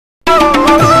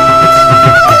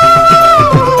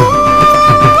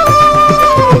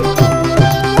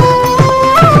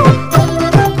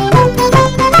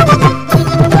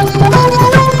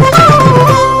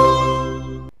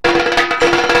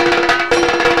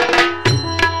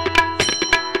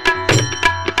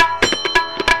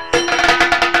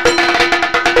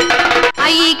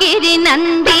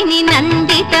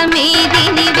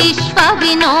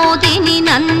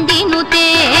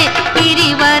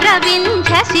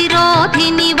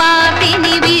విరోధిని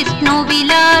వాటిని విష్ణు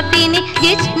విలాపిని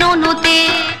జిష్ణునుతే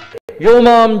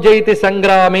యోమాం జైతి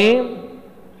సంగ్రామే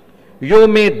యో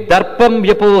మే దర్పం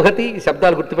వ్యపోహతి.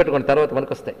 శబ్దాలు గుర్తుపెట్టుకోండి, తర్వాత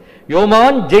మనకు వస్తాయి.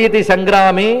 యోమాం జయతి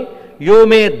సంగ్రామే యో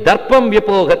మే దర్పం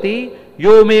వ్యపోహతి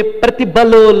యో మే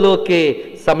ప్రతిబలో లోకే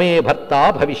సమే భర్త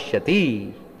భవిష్యతి.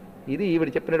 ఇది ఈవిడ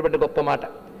చెప్పినటువంటి గొప్ప మాట.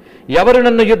 ఎవరు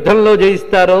నన్ను యుద్ధంలో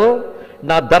జయిస్తారో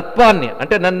నా దర్పాన్ని,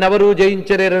 అంటే నన్నెవరు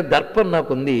జయించలేరు దర్పం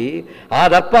నాకుంది, ఆ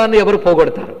దర్పాన్ని ఎవరు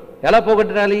పోగొడతారు? ఎలా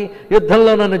పోగొట్టాలి?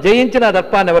 యుద్ధంలో నన్ను జయించి నా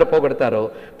దర్పాన్ని ఎవరు పోగొడతారో,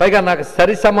 పైగా నాకు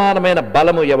సరి సమానమైన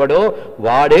బలము ఎవడో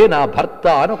వాడే నా భర్త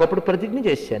అని ఒకప్పుడు ప్రతిజ్ఞ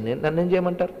చేశాను నేను. నన్ను ఏం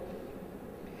చేయమంటారు?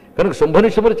 కనుక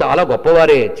శుంభనిశుభులు చాలా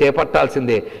గొప్పవారే,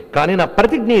 చేపట్టాల్సిందే. కానీ నా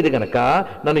ప్రతిజ్ఞ ఇది కనుక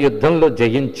నన్ను యుద్ధంలో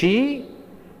జయించి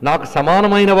నాకు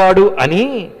సమానమైన వాడు అని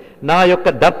నా యొక్క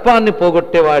దర్పాన్ని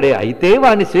పోగొట్టేవాడే అయితే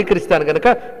వాడిని స్వీకరిస్తాను కనుక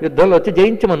యుద్ధంలో వచ్చి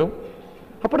జయించమను.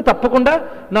 అప్పుడు తప్పకుండా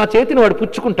నా చేతిని వాడు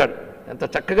పుచ్చుకుంటాడు. ఎంత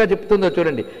చక్కగా చెప్తుందో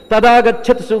చూడండి.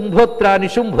 తదాగచ్చత్ శుంభోత్ర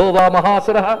నిశుంభో వా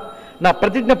మహాసుర. నా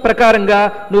ప్రతిజ్ఞ ప్రకారంగా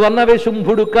నువ్వన్నవే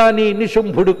శుంభుడు కాని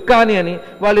నిశుంభుడు కాని అని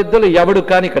వాళ్ళిద్దరు ఎవడు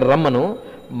కాని ఇక్కడ రమ్మను.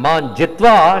 మా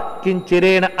జిత్వా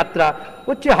కించిరేణ అత్ర,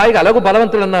 వచ్చి హాయిగా అలాగూ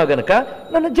బలవంతుడు అన్నావు గనక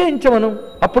నన్ను జయించమను.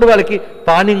 అప్పుడు వాళ్ళకి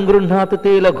పాణింగృహ్ణాతు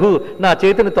తే లఘు, నా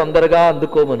చేతిని తొందరగా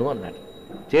అందుకోమను అన్నాడు.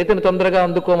 చేతిని తొందరగా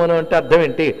అందుకోమను అంటే అర్థం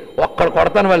ఏంటి? ఒక్కడ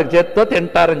కొడతాను వాళ్ళకి చేత్తో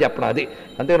తింటారని చెప్పడం. అది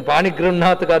అంతేకాని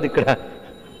పాణిగృహ్ణాతు కాదు, ఇక్కడ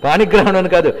పాణిగ్రహణం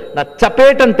అని కాదు, నా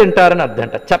చపేటం తింటారని అర్థం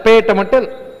అంట. చపేటం అంటే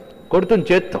కొడుతుంది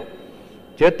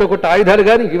చేత్తో కొట్ట ఆయుధాలు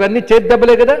కానీ ఇవన్నీ చేతి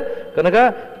దెబ్బలే కదా, కనుక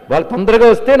వాళ్ళు తొందరగా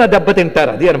వస్తే నా దెబ్బ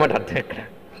తింటారు, అది అనమాట అర్థం ఇక్కడ.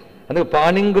 అందుకే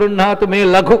పాణింగృహ్ణాతు మే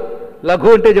లఘు. లఘు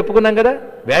అంటే చెప్పుకున్నాం కదా,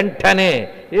 వెంటనే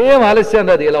ఏం ఆలస్యం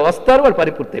రాదు, ఇలా వస్తారు వాళ్ళు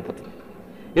పరిపూర్తి అయిపోతుంది.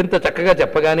 ఇంత చక్కగా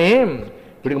చెప్పగానే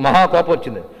వీడికి మహాకోపం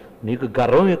వచ్చింది. నీకు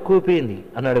గర్వం ఎక్కువైపోయింది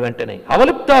అన్నాడు వెంటనే.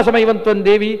 అవలిప్తా సమయవంతం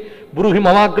దేవి బ్రూహి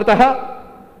మమాగ్రత,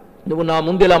 నువ్వు నా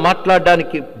ముందు ఇలా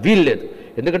మాట్లాడడానికి వీల్లేదు.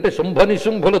 ఎందుకంటే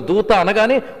శుంభనిశుంభుల దూత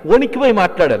అనగానే వణికిపోయి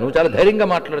మాట్లాడా. నువ్వు చాలా ధైర్యంగా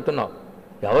మాట్లాడుతున్నావు.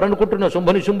 ఎవరనుకుంటున్నావు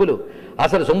శుంభనిశుంభులు?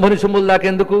 అసలు శుంభనిశుంభులు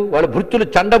దాకెందుకు? వాళ్ళ భృత్యులు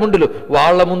చండముండులు,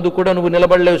 వాళ్ళ ముందు కూడా నువ్వు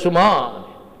నిలబడలేవు సుమా.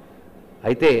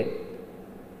 అయితే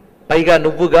పైగా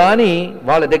నువ్వు కానీ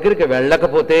వాళ్ళ దగ్గరికి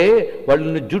వెళ్ళకపోతే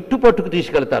వాళ్ళు జుట్టు పట్టుకు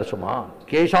తీసుకెళ్తారు సుమా.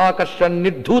 కేశాకర్షణ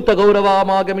నిర్ధూత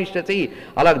గౌరవామాగమిష్యసి,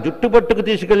 అలా జుట్టు పట్టుకు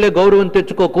తీసుకెళ్లే గౌరవం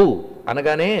తెచ్చుకోకు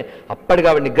అనగానే అప్పటిగా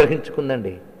ఆవిడ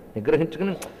నిగ్రహించుకుందండి.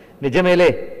 నిగ్రహించుకుని నిజమేలే,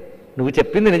 నువ్వు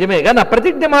చెప్పింది నిజమేగా, నా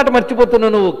ప్రతిజ్ఞ మాట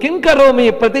మర్చిపోతున్నావు నువ్వు. కింకరోమి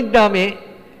ప్రతిజ్ఞామే,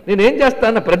 నేనేం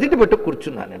చేస్తాను? నా ప్రతిజ్ఞ పెట్టు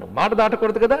కూర్చున్నాను నేను, మాట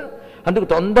దాటకూడదు కదా. అందుకు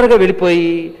తొందరగా వెళ్ళిపోయి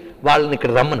వాళ్ళని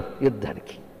ఇక్కడ రమ్మను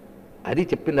యుద్ధానికి, అది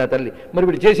చెప్పింది ఆ తల్లి. మరి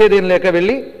వీడు చేసేదేం లేక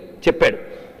వెళ్ళి చెప్పాడు.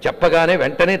 చెప్పగానే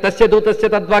వెంటనే తస్య దూతస్య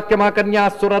తద్వాక్యమాకర్ణ్య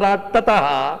అసురరాట్టత,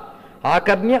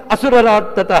 ఆకర్ణ్య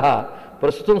అసురరాట్టత,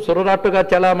 ప్రస్తుతం సురరాట్టుగా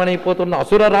చలామణైపోతున్న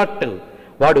అసురరాట్టు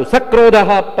వాడు సక్రోధ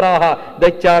ప్రాహ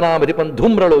దైత్యానామధిపం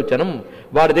ధూమ్రలోచనం,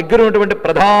 వాడి దగ్గర ఉన్నటువంటి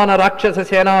ప్రధాన రాక్షస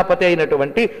సేనాపతి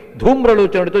అయినటువంటి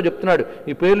ధూమ్రలోచనుడితో చెప్తున్నాడు.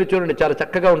 ఈ పేర్లు చూడండి చాలా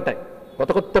చక్కగా ఉంటాయి,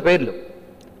 కొత్త కొత్త పేర్లు.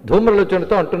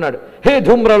 ధూమ్రలోచనుడితో అంటున్నాడు, హే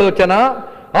ధూమ్రలోచన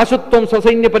ఆశుత్వం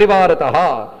ససైన్య పరివారత,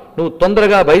 నువ్వు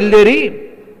తొందరగా బయలుదేరి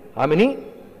ఆమెని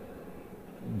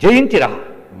జయించిరా,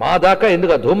 మా దాకా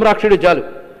ఎందుకు, ధూమ్రాక్షుడు చాలు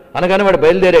అనగానే వాడు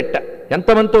బయలుదేరేట.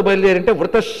 ఎంతమందితో బయలుదేరింటే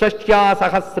వృతషష్ట్యా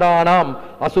సహస్రాణం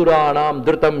అసురాణం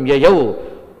ధృతం యయౌ,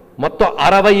 మొత్తం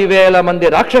 60,000 మంది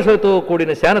రాక్షసులతో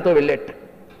కూడిన సేనతో వెళ్ళేట.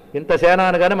 ఇంత సేన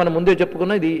అనగానే మనం ముందే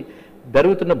చెప్పుకున్న ఇది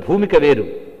జరుగుతున్న భూమిక వేరు,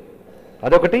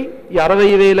 అదొకటి. ఈ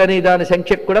 60,000 అనే దాని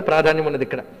సంఖ్యకు కూడా ప్రాధాన్యం ఉన్నది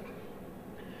ఇక్కడ.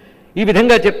 ఈ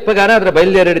విధంగా చెప్పగానే అతను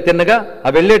బయలుదేరాడు తిన్నగా. ఆ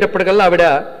వెళ్ళేటప్పటికల్లా ఆవిడ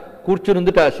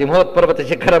కూర్చునుందుట సింహోత్పర్వత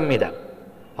శిఖరం మీద.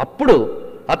 అప్పుడు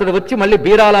అతడు వచ్చి మళ్ళీ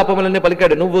బీరాలాపములన్నీ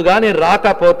పలికాడు, నువ్వు కానీ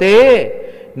రాకపోతే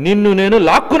నిన్ను నేను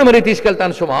లాక్కుని మరీ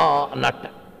తీసుకెళ్తాను సుమా అన్నట్ట.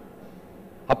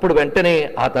 అప్పుడు వెంటనే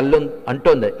ఆ తల్లు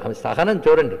అంటోంది, ఆమె సహనం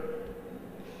చూడండి.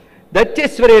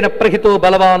 దచ్చేశ్వరేణ ప్రహితో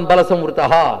బలవాన్ బల సంవృత,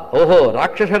 ఓహో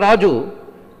రాక్షసరాజు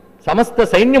సమస్త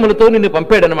సైన్యములతో నిన్ను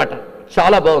పంపాడనమాట,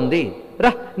 చాలా బాగుంది,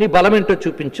 రా నీ బలమేంటో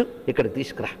చూపించు, ఇక్కడ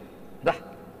తీసుకురా రా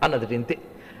అన్నది. ఇంతే.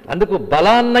 అందుకు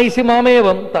బలాన్నైసి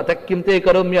మామేవం తతక్కింతే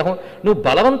కరోమ్యహం, నువ్వు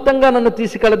బలవంతంగా నన్ను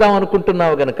తీసుకెళదాం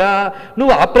అనుకుంటున్నావు గనక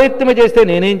నువ్వు ఆ ప్రయత్నమే చేస్తే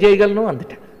నేనేం చేయగలను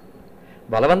అందట.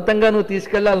 బలవంతంగా నువ్వు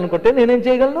తీసుకెళ్లాలనుకుంటే నేనేం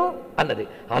చేయగలను అన్నది.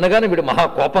 అనగానే వీడు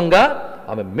మహాకోపంగా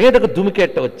ఆమె మీదకు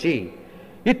దుమికెట్ట వచ్చి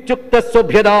ఇత్యుక్త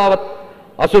శోభ్యదావత్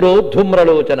అసురో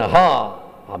ధూమ్రలోచన,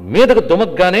 ఆ మీదకు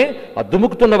దుమగ్గానే ఆ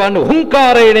దుముకుతున్న వాడిని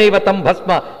హుంకారేణైవ తం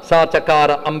భస్మ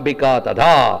సాచకార అంబికా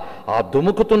తథా, ఆ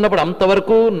దుముకుతున్నప్పుడు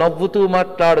అంతవరకు నవ్వుతూ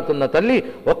మాట్లాడుతున్న తల్లి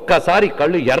ఒక్కసారి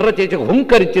కళ్ళు ఎర్ర చేసి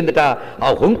హుంకరించిందిట. ఆ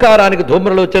హుంకారానికి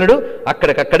ధూమ్రలోచనుడు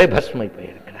అక్కడికక్కడే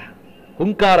భస్మైపోయాడు. ఇక్కడ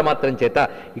హుంకార మాత్రం చేత.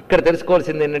 ఇక్కడ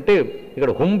తెలుసుకోవాల్సింది ఏంటంటే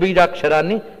ఇక్కడ హుం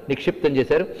బీజాక్షరాన్ని నిక్షిప్తం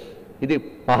చేశారు. ఇది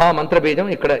మహామంత్ర బీజం.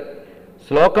 ఇక్కడ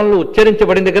శ్లోకంలో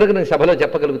ఉచ్చరించబడిన దగ్గరకు నేను సభలో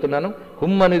చెప్పగలుగుతున్నాను.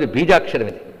 హుమ్ అనేది బీజాక్షరం.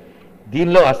 ఇది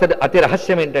దీనిలో అసలు అతి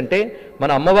రహస్యం ఏంటంటే, మన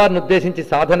అమ్మవారిని ఉద్దేశించి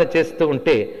సాధన చేస్తూ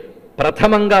ఉంటే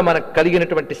ప్రథమంగా మనకు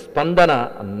కలిగినటువంటి స్పందన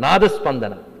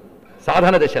నాదస్పందన.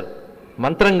 సాధన దశలు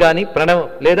మంత్రం కానీ, ప్రణవం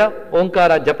లేదా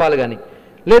ఓంకార జపాలు కానీ,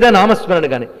 లేదా నామస్మరణ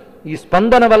కానీ, ఈ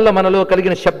స్పందన వల్ల మనలో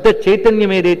కలిగిన శబ్ద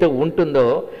చైతన్యం ఏదైతే ఉంటుందో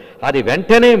అది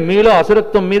వెంటనే మీలో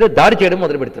అసురత్వం మీద దాడి చేయడం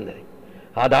మొదలు పెడుతుంది. అది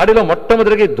ఆ దాడిలో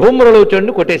మొట్టమొదటిగా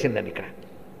ధూమ్రలోచనను కొట్టేసిందండి ఇక్కడ.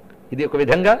 ఇది ఒక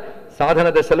విధంగా సాధన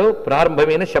దశలో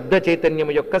ప్రారంభమైన శబ్ద చైతన్యం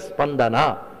యొక్క స్పందన.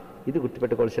 ఇది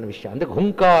గుర్తుపెట్టుకోవాల్సిన విషయం. అందుకు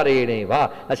హుంకారేణేవా,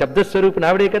 ఆ శబ్దస్వరూపు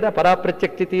నావిడే కదా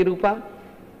పరాప్రత్యక్షితి రూప.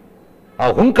 ఆ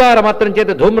హుంకార మాత్రం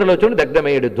చేత ధూమ్రలోచనుడు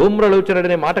దగ్ధమయ్యాడు. ధూమ్రలోచనుడు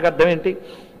అనే మాటకు అర్థం ఏంటి?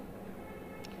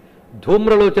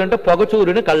 ధూమ్రలోచన అంటే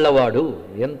పొగచూరిన కళ్ళవాడు.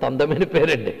 ఎంత అందమైన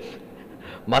పేరండి.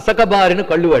 మసక బారిన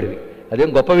కళ్ళువాడివి. అదేం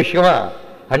గొప్ప విషయమా?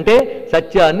 అంటే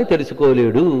సత్యాన్ని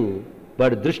తెలుసుకోలేడు,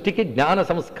 వాడి దృష్టికి జ్ఞాన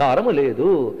సంస్కారము లేదు,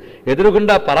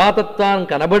 ఎదురుగుండా పరాతత్వాన్ని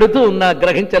కనబడుతూ ఉన్నా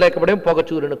గ్రహించలేకపోవడం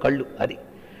పొగచూరిన కళ్ళు. అది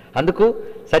అందుకు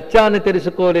సత్యాన్ని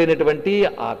తెలుసుకోలేనటువంటి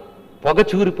ఆ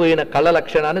పొగచూరిపోయిన కళ్ళ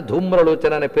లక్షణాన్ని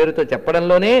ధూమ్రలోచన అనే పేరుతో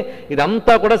చెప్పడంలోనే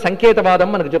ఇదంతా కూడా సంకేతవాదం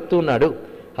మనకు చెప్తూ ఉన్నాడు.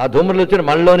 ఆ ధూమ్రలోచన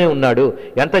మనలోనే ఉన్నాడు.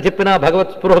 ఎంత చెప్పినా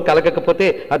భగవత్ స్పృహ కలగకపోతే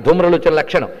ఆ ధూమ్రలోచన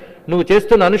లక్షణం. నువ్వు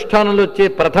చేస్తున్న అనుష్ఠానంలో వచ్చే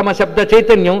ప్రథమ శబ్ద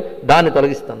చైతన్యం దాన్ని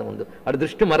తొలగిస్తుంది. ముందు అది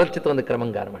దృష్టి మరల్చుతోంది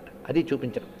క్రమంగా అనమాట. అది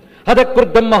చూపించడం.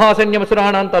 హతక్రుద్ధం మహాసైన్యం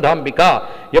అసురాణాంతధాంబిక.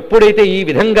 ఎప్పుడైతే ఈ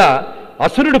విధంగా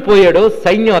అసురుడు పోయాడో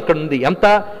సైన్యం అక్కడ ఉంది. ఎంత?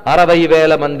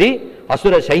 60,000 మంది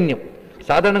అసుర సైన్యం.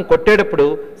 సాధారణం కొట్టేటప్పుడు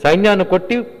సైన్యాన్ని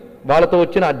కొట్టి వాళ్ళతో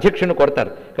వచ్చిన అధ్యక్షుని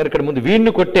కొడతారు, కానీ ఇక్కడ ముందు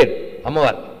వీడిని కొట్టారు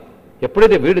అమ్మవారు.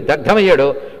 ఎప్పుడైతే వీడు దగ్ధమయ్యాడో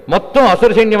మొత్తం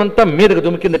అసుర సైన్యం అంతా మీదకు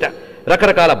దుమికిందట.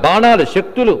 రకరకాల బాణాలు,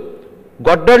 శక్తులు,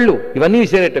 గొడ్డళ్ళు ఇవన్నీ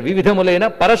విసిరేట. వివిధములైన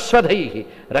పరస్వధై,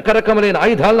 రకరకములైన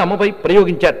ఆయుధాలను అమ్మపై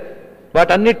ప్రయోగించారు.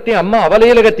 వాటన్నిటినీ అమ్మ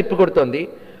అవలీలగా తిప్పికొడుతోంది.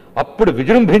 అప్పుడు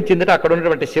విజృంభించిందట అక్కడ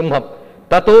ఉన్నటువంటి సింహం.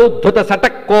 తతోద్ధుత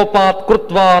సటకోపాత్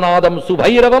కృత్వానాదం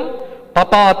సుభైరవం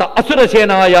పపాత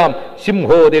అసురసేనాయాం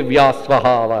సింహో దివ్యా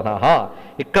స్వహావనః.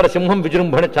 ఇక్కడ సింహం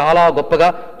విజృంభణ చాలా గొప్పగా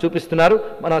చూపిస్తున్నారు.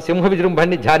 మన సింహ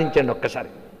విజృంభణని ధ్యానించండి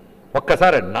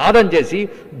ఒక్కసారి నాదం చేసి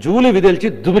జూలు విదిల్చి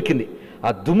దుమికింది. ఆ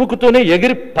దుముకుతూనే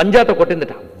ఎగిరి పంజాతో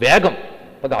కొట్టిందట. వేగం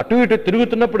అటు ఇటు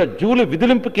తిరుగుతున్నప్పుడు జూలు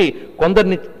విదిలింపుకి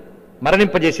కొందరిని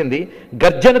మరణింపజేసింది,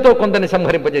 గర్జనతో కొందరిని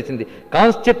సంహరింపజేసింది.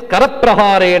 కాంశ్చిత్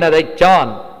కరప్రహారేణ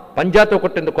దైత్యాన్, పంజాతో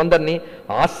కొట్టింది కొందరిని.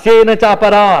 ఆస్యేన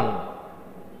చాపరాన్,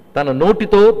 తన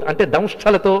నోటితో అంటే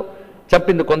దంష్టలతో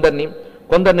చంపింది కొందరిని.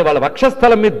 కొందరిని వాళ్ళ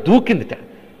వక్షస్థలం మీద దూకిందిట.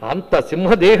 అంత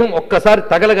సింహదేహం ఒక్కసారి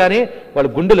తగలగానే వాళ్ళ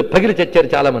గుండెలు పగిలి చచ్చారు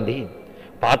చాలామంది.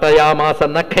 పాటయామాస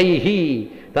నఖైహి,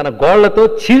 తన గోళ్లతో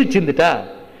చీల్చిందిట.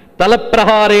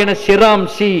 తలప్రహారేణ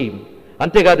శిరాంశి,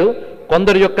 అంతేకాదు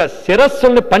కొందరి యొక్క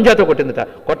శిరస్సుల్ని పంజాతో కొట్టిందిట.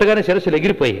 కొట్టగానే శిరస్సులు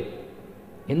ఎగిరిపోయాయి.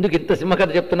 ఎందుకు ఇంత సింహకథ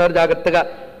చెప్తున్నారు? జాగ్రత్తగా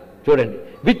చూడండి.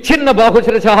 విచ్ఛిన్న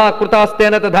బాహుశిరస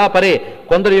కృతాస్తేన తథా పరే,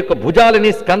 కొందరి యొక్క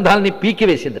భుజాలని స్కంధాలని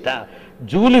పీకివేసిందట.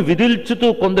 జూలు విదిల్చుతూ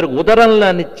కొందరు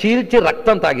ఉదరంలాన్ని చీల్చి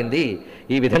రక్తం తాగింది.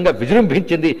 ఈ విధంగా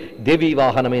విజృంభించింది దేవీ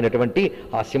వాహనమైనటువంటి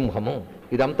ఆ సింహము.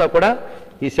 ఇదంతా కూడా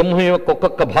ఈ సింహం యొక్క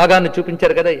ఒక్కొక్క భాగాన్ని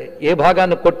చూపించారు కదా, ఏ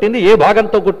భాగాన్ని కొట్టింది, ఏ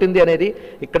భాగంతో కొట్టింది అనేది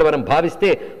ఇక్కడ మనం భావిస్తే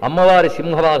అమ్మవారి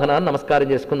సింహవాహనాన్ని నమస్కారం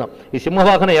చేసుకుందాం. ఈ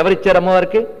సింహవాహనం ఎవరిచ్చారు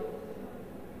అమ్మవారికి?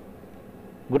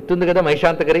 గుర్తుంది కదా,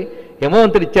 మహిషాంతకరి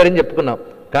యమవంతుడు ఇచ్చారని చెప్పుకున్నాం.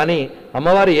 కానీ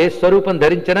అమ్మవారు ఏ స్వరూపం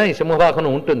ధరించినా ఈ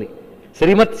సింహవాహనం ఉంటుంది.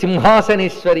 శ్రీమత్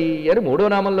సింహాసనేశ్వరి అని 3వ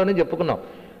నామంలోనే చెప్పుకున్నాం.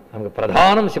 ఆమెకు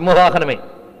ప్రధానం సింహవాహనమే.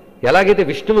 ఎలాగైతే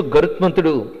విష్ణువు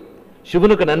గరుత్మంతుడు,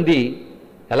 శివునికి నంది,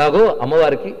 ఎలాగో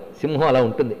అమ్మవారికి సింహం అలా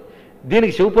ఉంటుంది.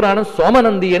 దీనికి శివపురాణం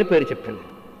సోమనంది అని పేరు చెప్పింది.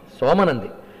 సోమనంది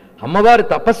అమ్మవారి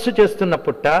తపస్సు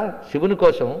చేస్తున్నప్పుట శివుని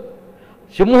కోసం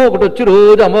సింహం ఒకటి వచ్చి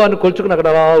రోజు అమ్మవారిని కొలుచుకుని అక్కడ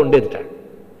అలా ఉండేదిట.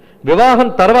 వివాహం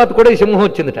తర్వాత కూడా ఈ సింహం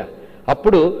వచ్చిందిట.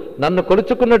 అప్పుడు నన్ను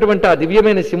కొలుచుకున్నటువంటి ఆ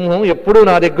దివ్యమైన సింహం ఎప్పుడూ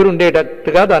నా దగ్గర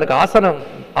ఉండేటట్టుగా, దానికి ఆసనం,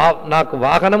 నాకు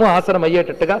వాహనము ఆసనం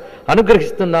అయ్యేటట్టుగా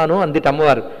అనుగ్రహిస్తున్నాను అందిట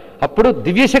అమ్మవారు. అప్పుడు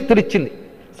దివ్యశక్తులు ఇచ్చింది,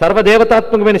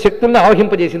 సర్వదేవతాత్మకమైన శక్తుల్ని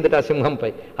ఆవహింపజేసిందిట ఆ సింహంపై.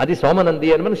 అది సోమనంది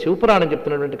అని మన శివపురాణం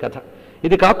చెప్తున్నటువంటి కథ.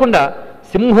 ఇది కాకుండా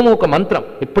సింహం ఒక మంత్రం.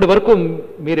 ఇప్పటి వరకు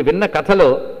మీరు విన్న కథలో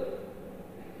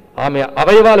ఆమె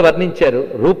అవయవాలు వర్ణించారు,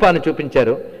 రూపాన్ని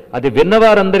చూపించారు. అది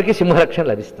విన్నవారందరికీ సింహరక్షణ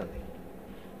లభిస్తుంది.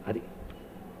 అది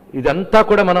ఇదంతా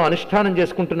కూడా మనం అనుష్ఠానం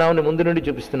చేసుకుంటున్నామని ముందు నుండి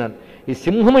చూపిస్తున్నాను. ఈ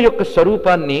సింహము యొక్క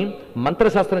స్వరూపాన్ని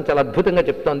మంత్రశాస్త్రం చాలా అద్భుతంగా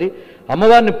చెప్తోంది.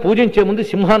 అమ్మవారిని పూజించే ముందు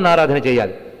సింహాన్ని ఆరాధన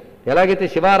చేయాలి. ఎలాగైతే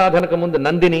శివారాధనకు ముందు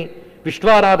నందిని,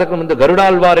 విశ్వారాధనకు ముందు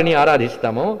గరుడాల్వారిని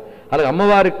ఆరాధిస్తామో, అలాగే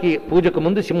అమ్మవారికి పూజకు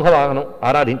ముందు సింహవాహనం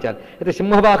ఆరాధించాలి. అయితే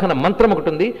సింహవాహన మంత్రం ఒకటి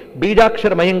ఉంది,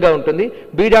 బీజాక్షరమయంగా ఉంటుంది.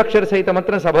 బీజాక్షర సహిత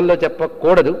మంత్రం సభల్లో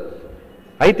చెప్పకూడదు.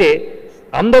 అయితే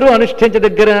అందరూ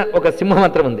అనుష్ఠించదగ్గర ఒక సింహ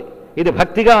మంత్రం ఉంది. ఇది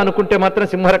భక్తిగా అనుకుంటే మాత్రం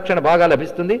సింహరక్షణ బాగా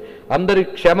లభిస్తుంది. అందరి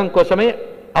క్షేమం కోసమే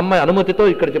అమ్మ అనుమతితో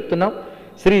ఇక్కడ చెప్తున్నాం.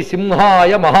 శ్రీ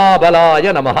సింహాయ మహాబలాయ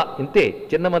నమః. ఇంతే,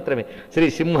 చిన్న మంత్రమే. శ్రీ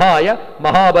సింహాయ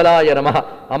మహాబలాయ నమః.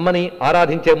 అమ్మని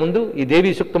ఆరాధించే ముందు ఈ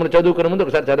దేవీ సూక్తమును చదువుకునే ముందు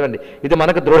ఒకసారి చదవండి. ఇది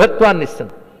మనకు దృఢత్వాన్ని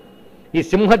ఇస్తుంది. ఈ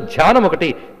సింహ ధ్యానం ఒకటి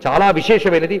చాలా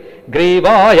విశేషమైనది.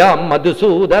 గ్రీవాయాం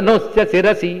మధుసూదనోస్య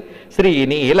శిరసి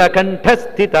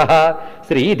శ్రీనీలకంఠస్థిత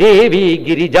శ్రీదేవి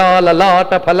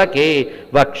గిరిజాలలాట ఫలకే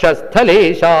వక్షస్థలే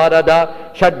శారద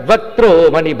షడ్వక్త్రో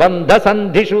మణిబంధ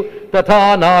సంధిషు తథా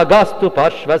నాగాస్తు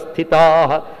పార్శ్వస్థితా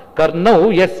కర్ణౌ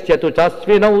యస్య తు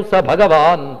చాస్వినౌ స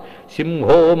భగవాన్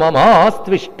సింహో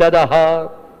మమాస్త్విష్టదః.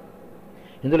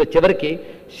 ఇందులో చివరికి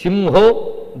సింహో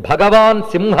భగవాన్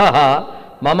సింహ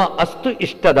మమ అస్తు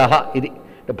ఇష్టదః. ఇది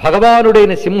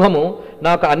భగవానుడైన సింహము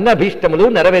నాకు అన్నభీష్టములు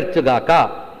నెరవేర్చుగాక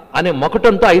అనే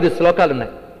మకుటంతో 5 శ్లోకాలు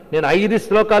ఉన్నాయి. నేను 5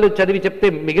 శ్లోకాలు చదివి చెప్తే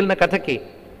మిగిలిన కథకి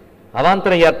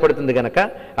అవాంతరం ఏర్పడుతుంది కనుక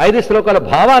 5 శ్లోకాల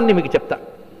భావాన్ని మీకు చెప్తా.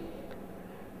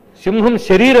 సింహం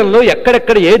శరీరంలో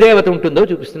ఎక్కడెక్కడ ఏ దేవత ఉంటుందో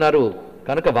చూపిస్తున్నారు.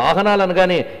 కనుక వాహనాలు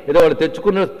అనగానే ఏదో వాళ్ళు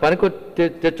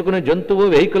తెచ్చుకునే జంతువు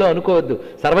వెహికల్ అనుకోవద్దు.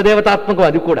 సర్వదేవతాత్మకం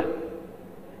అది కూడా.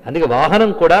 అందుకే వాహనం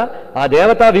కూడా ఆ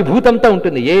దేవతా విభూతంతో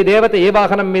ఉంటుంది. ఏ దేవత ఏ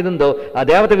వాహనం మీద ఉందో ఆ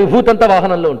దేవత విభూతంతో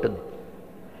వాహనంలో ఉంటుంది.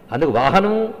 అందుకు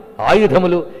వాహనం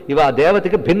ఆయుధములు ఇవి ఆ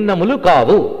దేవతకి భిన్నములు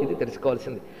కావు. ఇది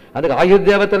తెలుసుకోవాల్సింది. అందుకే ఆయుధ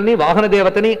దేవతల్ని వాహన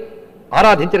దేవతని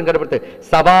ఆరాధించడం కనబడతాయి.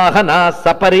 సవాహన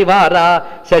సపరివార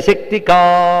సశక్తికా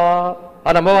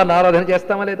అని అమ్మవారిని ఆరాధన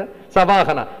చేస్తామా లేదా?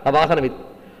 సవాహన ఆ వాహనం ఇది.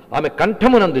 ఆమె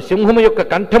కంఠమునందు సింహము యొక్క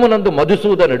కంఠమునందు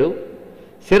మధుసూదనుడు,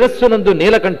 శిరస్సునందు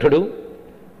నీలకంఠుడు,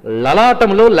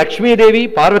 లలాటంలో లక్ష్మీదేవి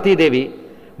పార్వతీదేవి,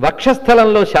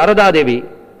 వక్షస్థలంలో శారదాదేవి,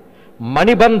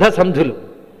 మణిబంధ సంధులు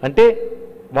అంటే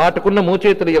వాటికున్న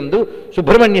మూచేతులు యందు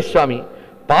సుబ్రహ్మణ్య స్వామి,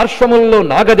 పార్శ్వముల్లో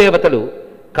నాగదేవతలు,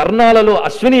 కర్ణాలలో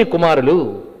అశ్విని కుమారులు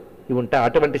ఇవి ఉంటాయి.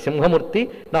 అటువంటి సింహమూర్తి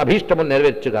నా అభీష్టములు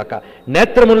నెరవేర్చుగాక.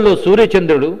 నేత్రముల్లో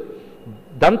సూర్యచంద్రుడు,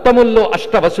 దంతముల్లో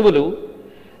అష్టవసువులు,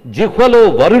 జిహ్వలో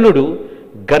వరుణుడు,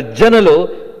 గర్జనలో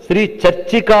శ్రీ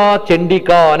చర్చిక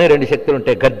చండిక అనే 2 శక్తులు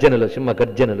ఉంటాయి. గర్జనలో సింహ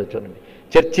గర్జనలో చూడండి,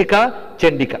 చర్చిక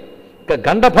చండిక. ఇక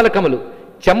గండఫలకములు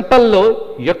చెంపల్లో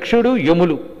యక్షుడు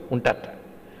యములు ఉంటారట.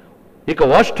 ఇక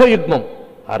ఓష్ఠయుగ్మం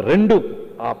ఆ 2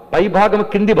 ఆ పై భాగము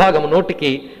కింది భాగము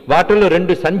నోటికి వాటిల్లో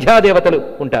 2 సంధ్యాదేవతలు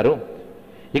ఉంటారు.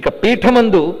 ఇక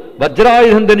పీఠమందు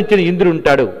వజ్రాయుధం ధరించిన ఇంద్రుడు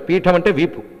ఉంటాడు. పీఠం అంటే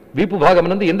వీపు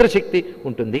భాగమునందు ఇంద్రశక్తి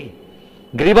ఉంటుంది.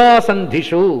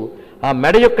 గ్రీవాసంధిషు ఆ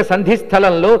మెడ యొక్క సంధి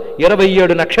స్థలంలో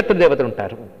 27 నక్షత్ర దేవతలు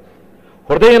ఉంటారు.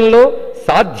 హృదయంలో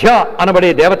సాధ్య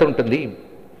అనబడే దేవత ఉంటుంది.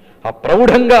 ఆ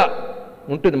ప్రౌఢంగా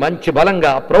ఉంటుంది, మంచి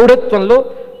బలంగా. ఆ ప్రౌఢత్వంలో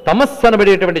తమస్సు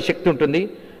అనబడేటువంటి శక్తి ఉంటుంది.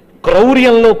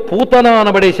 క్రౌర్యంలో పూతన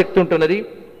అనబడే శక్తి ఉంటున్నది.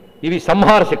 ఇవి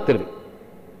సంహార శక్తులు.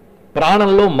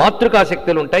 ప్రాణంలో మాతృకా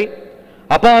శక్తులు ఉంటాయి.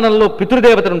 అపానంలో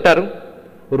పితృదేవతలు ఉంటారు.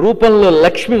 రూపంలో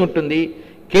లక్ష్మి ఉంటుంది.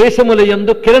 కేశముల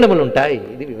యందు కిరణములు ఉంటాయి.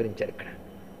 ఇది వివరించారు ఇక్కడ.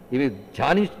 ఇవి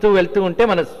ధ్యానిస్తూ వెళ్తూ ఉంటే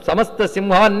మన సమస్త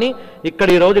సింహాన్ని ఇక్కడ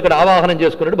ఈరోజు ఇక్కడ ఆవాహనం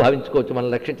చేసుకున్నట్టు భావించుకోవచ్చు మనం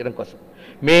రక్షించడం కోసం.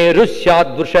 మేరు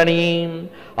శాద్వృషణీ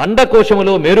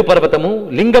అండకోశములో మేరు పర్వతము,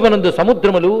 లింగమనందు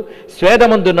సముద్రములు,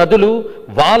 స్వేదమందు నదులు,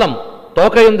 వాలం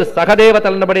తోకయందు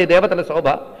సహదేవతలనబడే దేవతల శోభ,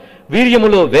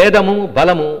 వీర్యములో వేదము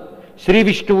బలము, శ్రీ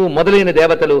విష్ణువు మొదలైన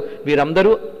దేవతలు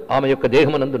వీరందరూ ఆమె యొక్క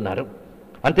దేహమునందున్నారు.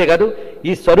 అంతేకాదు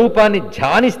ఈ స్వరూపాన్ని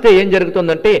ధ్యానిస్తే ఏం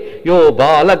జరుగుతుందంటే యో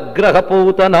బాలగ్రహ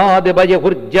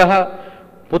పూతనాదిభయభుర్జ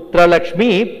పుత్రలక్ష్మీ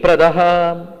ప్రద.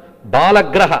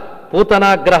 బాలగ్రహ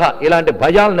పూతనాగ్రహ ఇలాంటి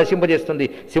భయాలు నశింపజేస్తుంది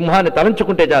సింహాన్ని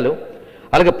తలంచుకుంటే చాలు.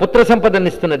 అలాగే పుత్ర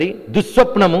సంపదనిస్తున్నది.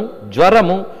 దుస్వప్నము,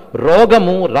 జ్వరము,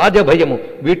 రోగము, రాజభయము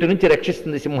వీటి నుంచి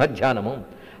రక్షిస్తుంది సింహధ్యానము.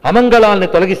 అమంగళాలని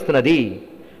తొలగిస్తున్నది,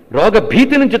 రోగ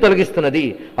భీతి నుంచి తొలగిస్తున్నది.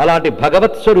 అలాంటి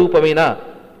భగవత్ స్వరూపమైన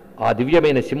ఆ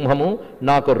దివ్యమైన సింహము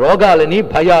నాకు రోగాలని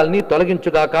భయాల్ని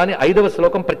తొలగించుగా. కానీ 5వ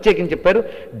శ్లోకం ప్రత్యేకించి చెప్పారు.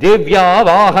 దేవ్యా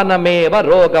వాహనమేవ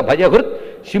రోగ భయహృత్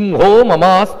సింహో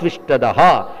మమాస్త్విష్టదః.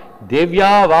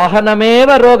 దేవ్యా వాహనమేవ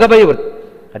రోగ భయహృత్.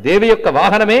 ఆ దేవి యొక్క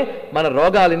వాహనమే మన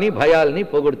రోగాలని భయాలని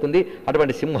పోగొడుతుంది.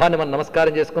 అటువంటి సింహాన్ని మనం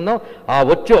నమస్కారం చేసుకుందాం. ఆ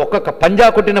వచ్చి ఒక్కొక్క పంజా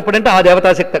కొట్టినప్పుడంటే ఆ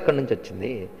దేవతాశక్తి అక్కడి నుంచి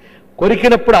వచ్చింది,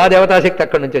 కొరికినప్పుడు ఆ దేవతాశక్తి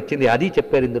అక్కడి నుంచి వచ్చింది. అది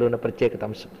చెప్పారు ఇందులో ఉన్న ప్రత్యేకత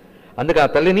అంశం. అందుకే ఆ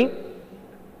తల్లిని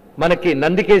మనకి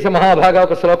నందికేశ మహాభాగ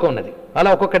ఒక శ్లోకం ఉన్నది. అలా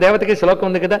ఒక్కొక్క దేవతకి శ్లోకం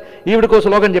ఉంది కదా. ఈవిడికో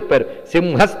శ్లోకం చెప్పారు.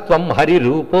 సింహస్త్వం హరి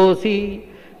రూపోసి,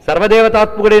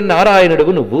 సర్వదేవతాత్మకుడైన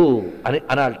నారాయణుడువు నువ్వు అని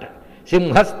అనాలట.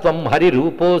 సింహస్త్వం హరి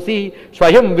రూపోసి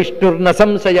స్వయం విష్ణుర్న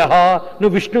సంశయ.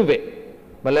 నువ్వు విష్ణువే,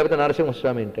 మళ్ళీ లేకపోతే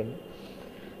నరసింహస్వామి ఏంటండి.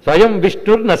 స్వయం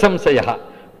విష్ణుర్న సంశయ.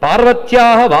 పార్వత్యా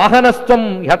వాహనస్త్వం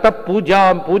హత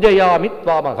పూజయామి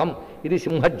త్వామహం. ఇది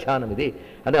సింహధ్యానం. ఇది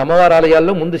అదే అమ్మవారి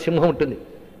ఆలయాల్లో ముందు సింహం ఉంటుంది.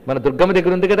 మన దుర్గమ్మ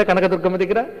దగ్గర ఉంది కదా, కనకదుర్గమ్మ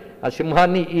దగ్గర. ఆ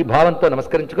సింహాన్ని ఈ భావంతో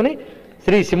నమస్కరించుకుని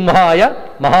శ్రీ సింహాయ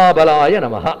మహాబలాయ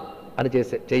నమః అని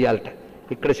చేయాలట.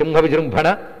 ఇక్కడ సింహ విజృంభణ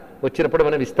వచ్చినప్పుడు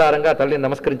మనం విస్తారంగా తల్లిని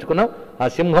నమస్కరించుకున్నాం. ఆ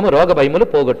సింహము రోగ భయములు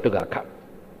పోగొట్టుగాక.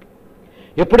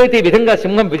 ఎప్పుడైతే ఈ విధంగా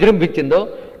సింహం విజృంభించిందో,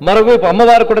 మరోవైపు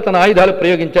అమ్మవారు కూడా తన ఆయుధాలు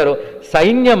ప్రయోగించారో,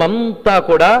 సైన్యమంతా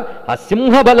కూడా ఆ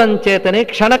సింహబలం చేతనే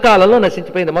క్షణకాలంలో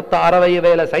నశించిపోయింది. మొత్తం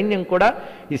 60,000 సైన్యం కూడా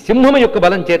ఈ సింహం యొక్క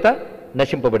బలం చేత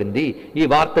నశింపబడింది. ఈ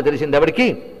వార్త తెలిసింది ఎవరికి?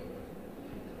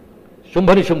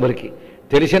 శుంభులకి.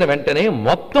 తెలిసిన వెంటనే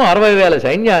మొత్తం 60,000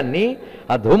 సైన్యాన్ని,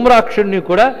 ఆ ధూమ్రాక్షుణ్ణి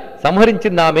కూడా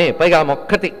సంహరించింది ఆమె. పైగా ఆమె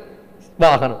ఒక్కతి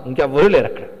వాహనం, ఇంకెవ్వరూ లేరు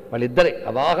అక్కడ. వాళ్ళిద్దరే, ఆ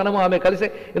వాహనం ఆమె కలిసి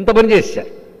ఇంత పని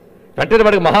చేశారు. వెంటనే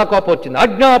వాడికి మహాకోపం వచ్చింది.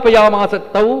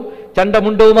 ఆజ్ఞాపయామాసత్తౌ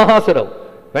చండముండౌ మహాసురవు.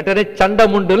 వెంటనే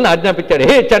చండముండుల్ని ఆజ్ఞాపించాడు.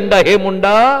 హే చండ, హే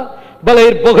ముండా,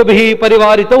 బలైర్బహుభిః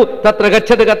పరివారితౌ తత్ర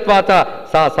గచ్చతి గత్వాచ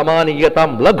సా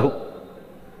సమానీయతాం లఘు.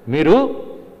 మీరు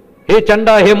హే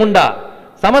చండా, హే ముండా,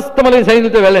 సమస్తములైన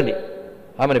సైన్యులతో వెళ్ళండి,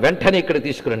 ఆమెను వెంటనే ఇక్కడ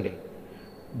తీసుకురండి.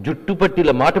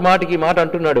 జుట్టుపట్టిల మాటికి మాట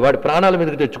అంటున్నాడు. వాడి ప్రాణాల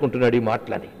మీదకి తెచ్చుకుంటున్నాడు ఈ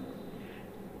మాటలని.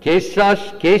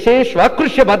 కేశే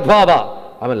శ్వాకృష్య బద్వావా,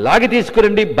 ఆమె లాగి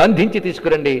తీసుకురండి, బంధించి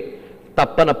తీసుకురండి,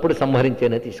 తప్పనప్పుడు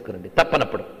సంహరించేనే తీసుకురండి,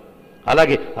 తప్పనప్పుడు.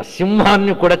 అలాగే ఆ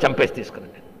సింహాన్ని కూడా చంపేసి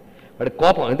తీసుకురండి. వాడి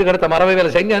కోపం, ఎందుకంటే తమ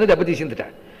 60,000 సైన్యాన్ని దెబ్బతీసిందిట.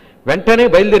 వెంటనే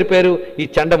బయలుదేరిపోయారు ఈ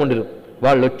చండముండులు.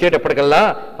 వాళ్ళు వచ్చేటప్పటికల్లా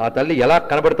ఆ తల్లి ఎలా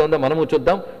కనబడుతోందో మనము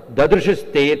చూద్దాం.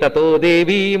 దదృశుస్తే తతో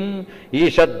దేవీం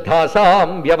ఈషద్ధాసాం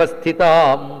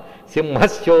వ్యవస్థితాం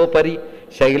సింహస్యోపరి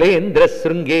శైలేంద్ర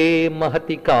శృంగే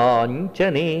మహతి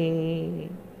కాంచనే.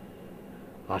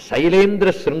 ఆ శైలేంద్ర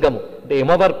శృంగము అంటే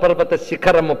హిమవర్ పర్వత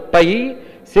శిఖరముపై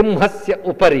సింహస్య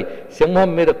ఉపరి, సింహం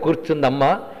మీద కూర్చుందమ్మ.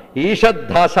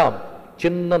 ఈషద్ధాసాం,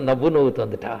 చిన్న నవ్వు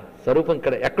నవ్వుతుందిట. స్వరూపం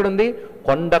ఇక్కడ ఎక్కడుంది?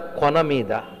 కొండ కొన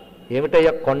మీద.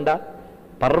 ఏమిటయ్యా కొండ?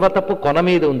 పర్వతపు కొన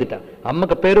మీద ఉందిట.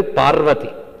 అమ్మకి పేరు పార్వతి.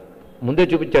 ముందే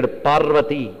చూపించాడు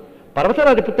పార్వతి.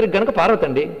 పర్వతరాజు పుత్రికి గనక పార్వతి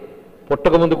అండి.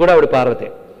 పుట్టక ముందు కూడా ఆవిడ పార్వతే.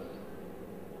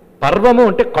 పర్వము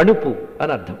అంటే కణుపు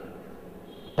అని అర్థం.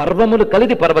 పర్వములు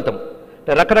కలిది పర్వతం.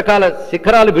 రకరకాల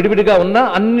శిఖరాలు విడివిడిగా ఉన్నా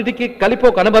అన్నిటికీ కలిపి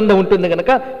ఒక అనుబంధం ఉంటుంది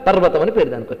కనుక పర్వతం అని పేరు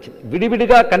దానికి వచ్చింది.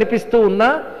 విడివిడిగా కనిపిస్తూ ఉన్న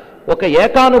ఒక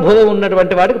ఏకానుభవం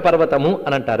ఉన్నటువంటి వాడికి పర్వతము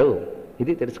అని అంటారు.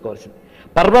 ఇది తెలుసుకోవాల్సింది.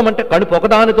 పర్వం అంటే కణుపు,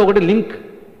 ఒకదానితో ఒకటి లింక్,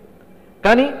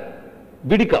 కానీ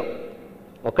విడిగా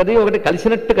ఒకటి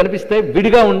కలిసినట్టు కనిపిస్తాయి,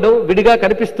 విడిగా ఉండవు, విడిగా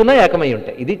కనిపిస్తున్నా ఏకమై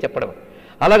ఉంటాయి. ఇది చెప్పడం.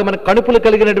 అలాగే మన కణుపులు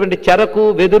కలిగినటువంటి చెరకు,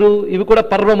 వెదురు ఇవి కూడా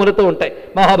పర్వములతో ఉంటాయి.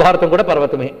 మహాభారతం కూడా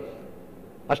పర్వతమే.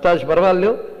 అష్టాదశ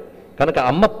పర్వాల్లో కనుక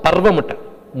అమ్మ పర్వముట,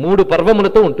 3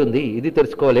 పర్వములతో ఉంటుంది. ఇది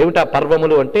తెలుసుకోవాలి. ఏమిటా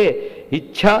పర్వములు అంటే?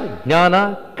 ఇచ్ఛ, జ్ఞాన,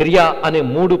 క్రియ అనే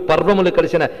 3 పర్వములు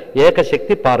కలిసిన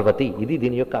ఏకశక్తి పార్వతి. ఇది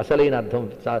దీని యొక్క అసలైన అర్థం,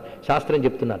 శాస్త్రం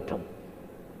చెప్తున్న అర్థం.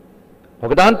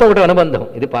 ఒకదాంతో ఒకటి అనుబంధం.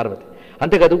 ఇది పార్వతి.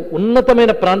 అంతేకాదు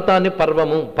ఉన్నతమైన ప్రాంతాన్ని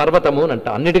పర్వతము అని అంట.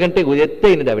 అన్నిటికంటే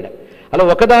ఎత్తైనది ఆవిడ. అలా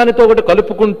ఒకదానితో ఒకటి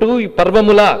కలుపుకుంటూ ఈ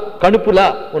పర్వముల, కణుపులా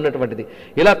ఉన్నటువంటిది.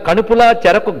 ఇలా కణుపులా,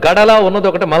 చెరకు గడలా ఉన్నది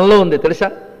ఒకటి మనలో ఉంది. తెలుసా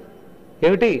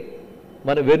ఏమిటి?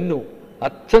 మన వెన్ను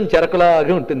అచ్చం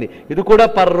చెరకులాగే ఉంటుంది. ఇది కూడా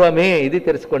పర్వమే. ఇది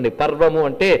తెలుసుకోండి. పర్వము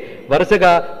అంటే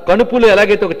వరుసగా కణుపులు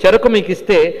ఎలాగైతే ఒక చెరకు మీకు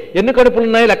ఇస్తే ఎన్ని కణుపులు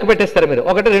ఉన్నాయో లెక్క పెట్టేస్తారు మీరు.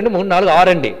 1 2 3 4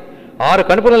 6 అండి. 6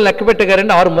 కణుపులను లెక్క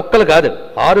పెట్టగారండి. 6 ముక్కలు కాదు,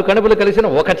 6 కణుపులు కలిసిన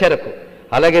ఒక చెరకు.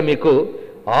 అలాగే మీకు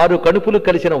 6 కణుపులు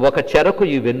కలిసిన ఒక చెరకు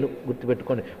ఈ వెన్ను.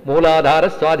 గుర్తుపెట్టుకోండి. మూలాధార,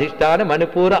 స్వాధిష్టాన,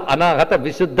 మణిపూర, అనాహత,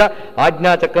 విశుద్ధ,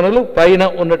 ఆజ్ఞాచక్రములు పైన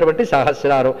ఉన్నటువంటి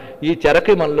సహస్రారం. ఈ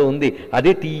చెరకు మనలో ఉంది.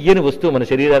 అదే తీయని వస్తువు మన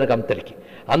శరీరానికి అంతటికి.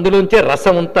 అందులోంచే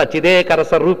రసం అంతా చిదేక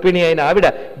రస రూపిణి అయిన ఆవిడ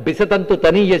బిసతంతు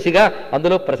తనీయసిగా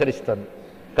అందులో ప్రసరిస్తుంది.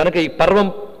 కనుక ఈ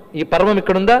పర్వం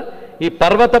ఇక్కడుందా? ఈ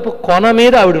పర్వతపు కొన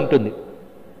మీద ఆవిడ ఉంటుంది.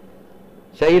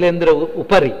 శైలేంద్ర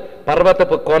ఉపరి,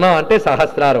 పర్వతపు కొన అంటే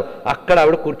సహస్రారం. అక్కడ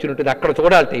ఆవిడ కూర్చుని ఉంటుంది. అక్కడ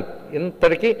చూడాలి.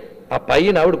 ఇంతటికి ఆ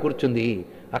పైన ఆవిడ కూర్చుంది.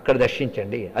 అక్కడ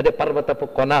దర్శించండి. అదే పర్వతపు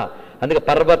కొన. అందుకే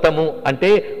పర్వతము అంటే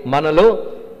మనలో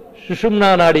సుషుమ్నా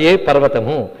నాడియే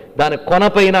పర్వతము. దాని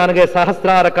కొనపైన అనగా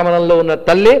సహస్రార కమలంలో ఉన్న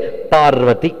తల్లే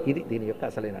పార్వతి. ఇది దీని యొక్క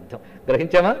అసలైన అర్థం.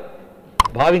 గ్రహించామా?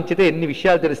 భావించితే ఎన్ని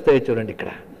విషయాలు తెలుస్తాయో చూడండి ఇక్కడ.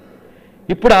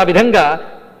 ఇప్పుడు ఆ విధంగా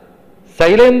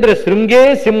శైలేంద్ర శృంగే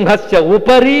సింహస్య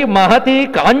ఉపరి మహతి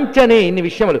కాంచనే, ఇన్ని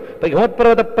విషయములు.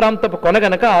 హిమోత్పర్వత ప్రాంతపు కొన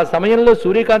గనక ఆ సమయంలో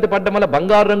సూర్యకాంతి పడ్డం వల్ల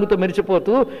బంగారు రంగుతో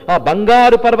మెరిచిపోతూ ఆ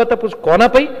బంగారు పర్వతపు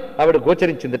కొనపై ఆవిడ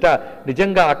గోచరించిందట.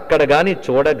 నిజంగా అక్కడ గాని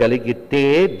చూడగలిగితే,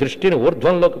 దృష్టిని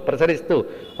ఊర్ధ్వంలోకి ప్రసరిస్తూ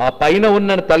ఆ పైన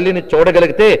ఉన్న తల్లిని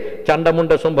చూడగలిగితే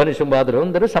చండముండ శుంభని శుంభాదులు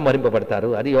అందరూ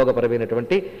సంహరింపబడతారు. అది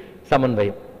యోగపరమైనటువంటి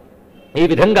సమన్వయం. ఈ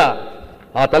విధంగా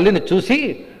ఆ తల్లిని చూసి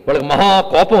వాళ్ళకి మహా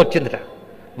కోపం వచ్చిందట.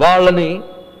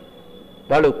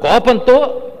 వాళ్ళు కోపంతో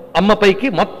అమ్మపైకి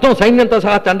మొత్తం సైన్యంతో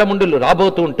సహా చండముండులు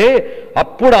రాబోతూ ఉంటే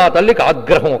అప్పుడు ఆ తల్లికి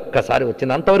ఆగ్రహం ఒక్కసారి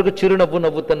వచ్చింది. అంతవరకు చిరునవ్వు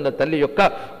నవ్వుతున్న తల్లి యొక్క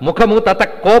ముఖము తత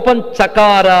కోపం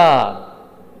చకారా,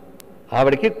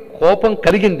 ఆవిడికి కోపం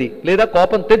కలిగింది లేదా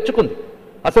కోపం తెచ్చుకుంది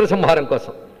అసుర సంహారం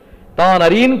కోసం.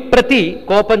 తానరీన్ ప్రతి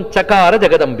కోపం చకార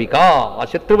జగదంబిక, ఆ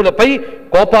శత్రువులపై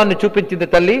కోపాన్ని చూపించింది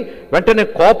తల్లి. వెంటనే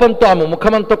కోపంతో ఆమె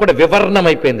ముఖమంతా కూడా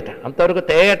వివర్ణమైపోయిందిట. అంతవరకు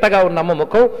తేటగా ఉన్న అమ్మ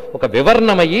ముఖం ఒక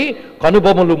వివర్ణమయ్యి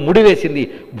కనుబొమ్మలు ముడివేసింది.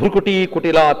 భృకుటీ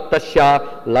కుటిలా తస్య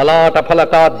లలాట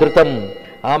ఫలకాధృతం,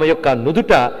 ఆమె యొక్క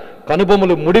నుదుట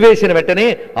కనుబొమ్మలు ముడివేసిన వెంటనే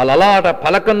ఆ లలాట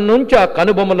ఫలకం నుంచి ఆ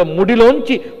కనుబొమ్మల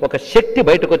ముడిలోంచి ఒక శక్తి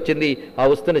బయటకు వచ్చింది. ఆ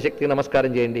వస్తున్న శక్తికి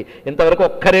నమస్కారం చేయండి. ఇంతవరకు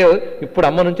ఒక్కరే, ఇప్పుడు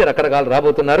అమ్మ నుంచి రకరకాలు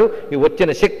రాబోతున్నారు. ఈ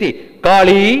వచ్చిన శక్తి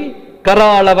కాళీ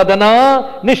కరాళవదన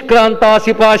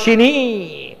నిష్క్రాంతాసిపాషిని.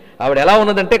 ఆవిడ ఎలా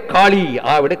ఉన్నదంటే కాళీ,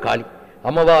 ఆవిడ కాళీ,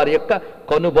 అమ్మవారి యొక్క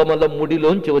కనుబొమ్మల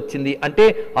ముడిలోంచి వచ్చింది. అంటే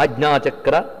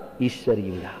ఆజ్ఞాచక్ర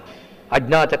ఈశ్వరీయుడ,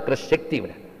 ఆజ్ఞాచక్ర శక్తి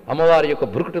ఇవిడ. అమ్మవారి యొక్క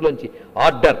భృకుటిలోంచి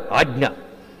ఆర్డర్,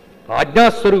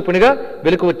 ఆజ్ఞాస్వరూపిణిగా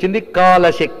వెలుకు వచ్చింది.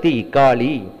 కాలశక్తి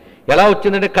కాళీ ఎలా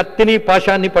వచ్చిందంటే కత్తిని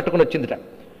పాశాన్ని పట్టుకుని వచ్చిందిట.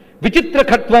 విచిత్ర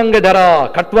ఖట్వాంగ ధర,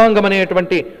 ఖట్వాంగం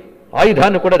అనేటువంటి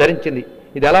ఆయుధాన్ని కూడా ధరించింది.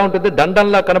 ఇది ఎలా ఉంటుంది,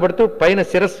 దండంలా కనబడుతూ పైన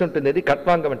శిరస్సు ఉంటుంది, అది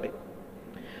ఖట్వాంగం అంటే.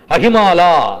 అహిమాల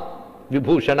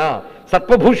విభూషణ,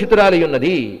 సర్పభూషితురాలి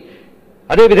ఉన్నది.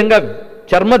 అదేవిధంగా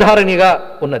చర్మధారణిగా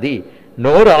ఉన్నది.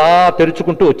 నోరు అలా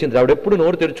తెరుచుకుంటూ వచ్చింది. ఆవిడ ఎప్పుడు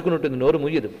నోరు తెరుచుకుని ఉంటుంది, నోరు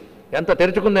ముయ్యదు. ఎంత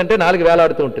తెరుచుకుందంటే నాలుగు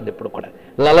వేలాడుతూ ఉంటుంది ఎప్పుడు కూడా.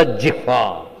 లలజ్జిహ్వ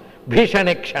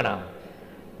భీషణేక్షణ,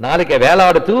 నాలుక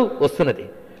వేలాడుతూ వస్తున్నది.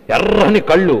 ఎర్రని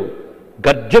కళ్ళు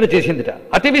గర్జన చేసిందిట.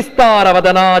 అతి విస్తార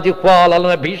వదనా జిహ్వా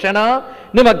లలన భీషణ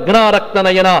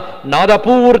నిమగ్నారక్తనయన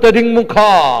నాదపూర్త దింగ్ముఖ.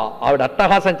 ఆవిడ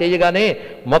అట్టహాసం చేయగానే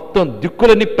మొత్తం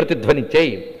దిక్కులన్నీ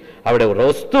ప్రతిధ్వనించాయి. ఆవిడ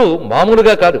వస్తూ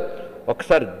మామూలుగా కాదు,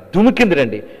 ఒకసారి దుమికింది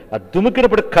రండి. ఆ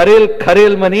దుమికినప్పుడు ఖరేల్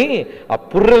ఖరేల్మని ఆ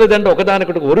పుర్రెల దండ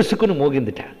ఒకదానికొకటి ఒరుసుకుని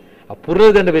మోగిందిట. ఆ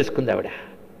పుర్రెల దండ వేసుకుంది ఆవిడ.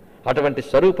 అటువంటి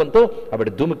స్వరూపంతో ఆవిడ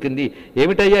దుమికింది.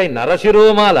 ఏమిటయ్యా ఈ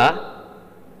నరశిరోమాల,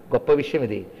 గొప్ప విషయం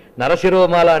ఇది.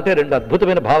 నరశిరోమాల అంటే రెండు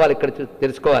అద్భుతమైన భావాలు ఇక్కడ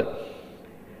తెలుసుకోవాలి.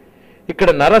 ఇక్కడ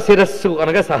నరశిరస్సు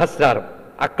అనగా సహస్రారం,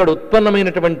 అక్కడ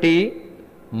ఉత్పన్నమైనటువంటి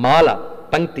మాల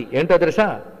పంక్తి ఏంటో తెలుసా,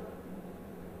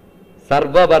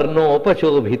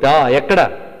 సర్వవర్ణోపశోభిత. ఎక్కడ,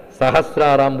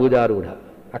 సహస్రారాంబుజారూఢ.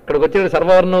 అక్కడికి వచ్చే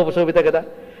సర్వవర్ణోపశోభిత కదా.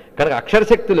 కనుక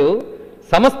అక్షరశక్తులు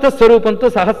సమస్త స్వరూపంతో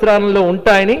సహస్రారంలో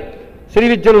ఉంటాయని శ్రీ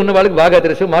విద్యలు ఉన్న వాళ్ళకి బాగా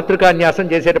తెలుసు. మాతృకాన్యాసం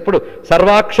చేసేటప్పుడు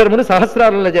సర్వాక్షరములు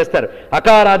సహస్రారంలో చేస్తారు.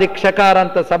 అకారాది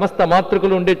క్షకారాంత సమస్త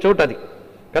మాతృకులు ఉండే చోటు అది.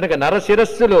 కనుక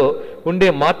నరశిరస్సులో ఉండే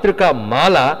మాతృక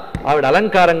మాల ఆవిడ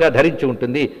అలంకారంగా ధరించి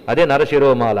ఉంటుంది. అదే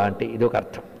నరశిరోమాల అంటే. ఇది ఒక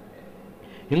అర్థం.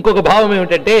 ఇంకొక భావం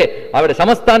ఏమిటంటే ఆవిడ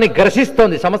సమస్తాన్ని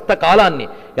గ్రసిస్తోంది, సమస్త కాలాన్ని.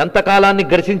 ఎంత కాలాన్ని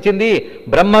గ్రసించింది,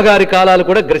 బ్రహ్మగారి కాలాలు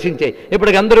కూడా గ్రసించాయి.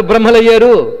 ఇప్పటికి అందరూ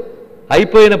బ్రహ్మలయ్యారు.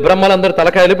 అయిపోయిన బ్రహ్మలందరూ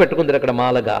తలకాయలు పెట్టుకుందరు అక్కడ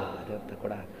మాలగా. అదంతా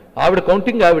కూడా ఆవిడ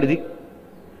కౌంటింగ్ ఆవిడది.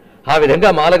 ఆ విధంగా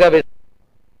మాలగా వేసి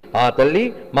ఆ తల్లి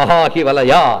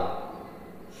మహాహివలయ,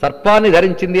 సర్పాన్ని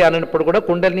ధరించింది అన్నప్పుడు కూడా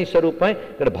కుండలిని స్వరూపమే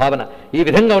ఇక్కడ భావన. ఈ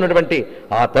విధంగా ఉన్నటువంటి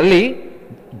ఆ తల్లి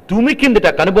దుమికిందిట,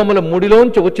 కనుబొమ్మల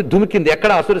ముడిలోంచి వచ్చి దుమికింది.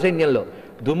 ఎక్కడ, అసుర సైన్యంలో.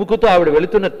 దుముకుతో ఆవిడ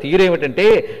వెళుతున్న తీరేమిటంటే,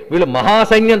 వీళ్ళు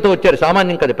మహాసైన్యంతో వచ్చారు,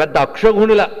 సామాన్యం కాదు, పెద్ద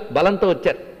అక్షగుణుల బలంతో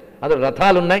వచ్చారు. అందులో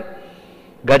రథాలున్నాయి,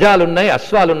 గజాలున్నాయి,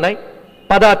 అశ్వాలున్నాయి,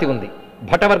 పదాతి ఉంది,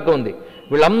 భటవర్గం ఉంది.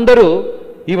 వీళ్ళందరూ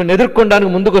ఈవిని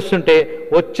ఎదుర్కొనడానికి ముందుకు వస్తుంటే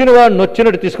వచ్చిన వాడు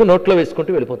నొచ్చినట్టు తీసుకుని నోట్లో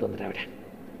వేసుకుంటూ వెళ్ళిపోతుంది ఆవిడ.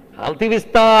 అతి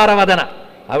విస్తార వదన,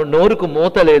 ఆవిడ నోరుకు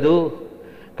మూత లేదు,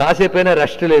 కాసేపైనా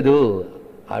రెస్ట్ లేదు.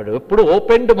 ఆవిడ ఎప్పుడు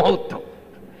ఓపెన్డ్ మౌత్,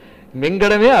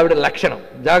 మింగడమే ఆవిడ లక్షణం.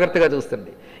 జాగ్రత్తగా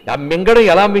చూస్తుంది. ఆ మింగడం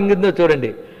ఎలా మింగిందో చూడండి.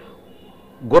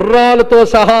 గుర్రాలతో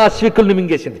సహా అశ్వికుల్ని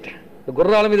మింగేసిందిట.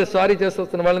 గుర్రాల మీద స్వారీ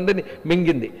చేస్తొస్తున్న వాళ్ళందరినీ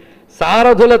మింగింది.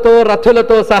 సారథులతో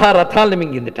రథులతో సహా రథాలను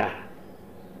మింగిందిట.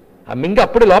 ఆ మింగ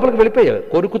అప్పుడు లోపలికి వెళ్ళిపోయావు,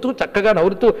 కొరుకుతూ చక్కగా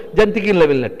నవ్వుతూ జంతికీల్లో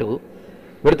వెళ్ళినట్టు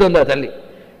పెడుతుంది ఆ తల్లి.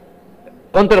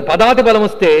 కొందరు పదాతి బలం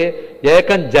వస్తే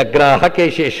ఏకం జగ్రాహ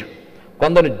కేశేషం,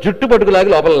 కొందరిని జుట్టు పట్టుకులాగి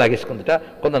లోపల లాగేసుకుందిట,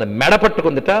 కొందరిని మెడ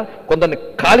పట్టుకుందిట, కొందరిని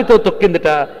కాలితో తొక్కిందిట,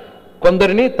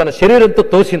 కొందరిని తన శరీరంతో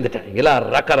తోసిందిట. ఇలా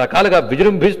రకరకాలుగా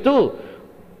విజృంభిస్తూ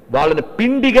వాళ్ళని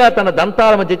పిండిగా తన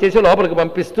దంతాల మధ్య చేసి లోపలికి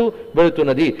పంపిస్తూ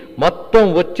వెళుతున్నది. మొత్తం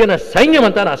వచ్చిన సైన్యం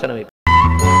అంతా నాశనం అయిపోయింది.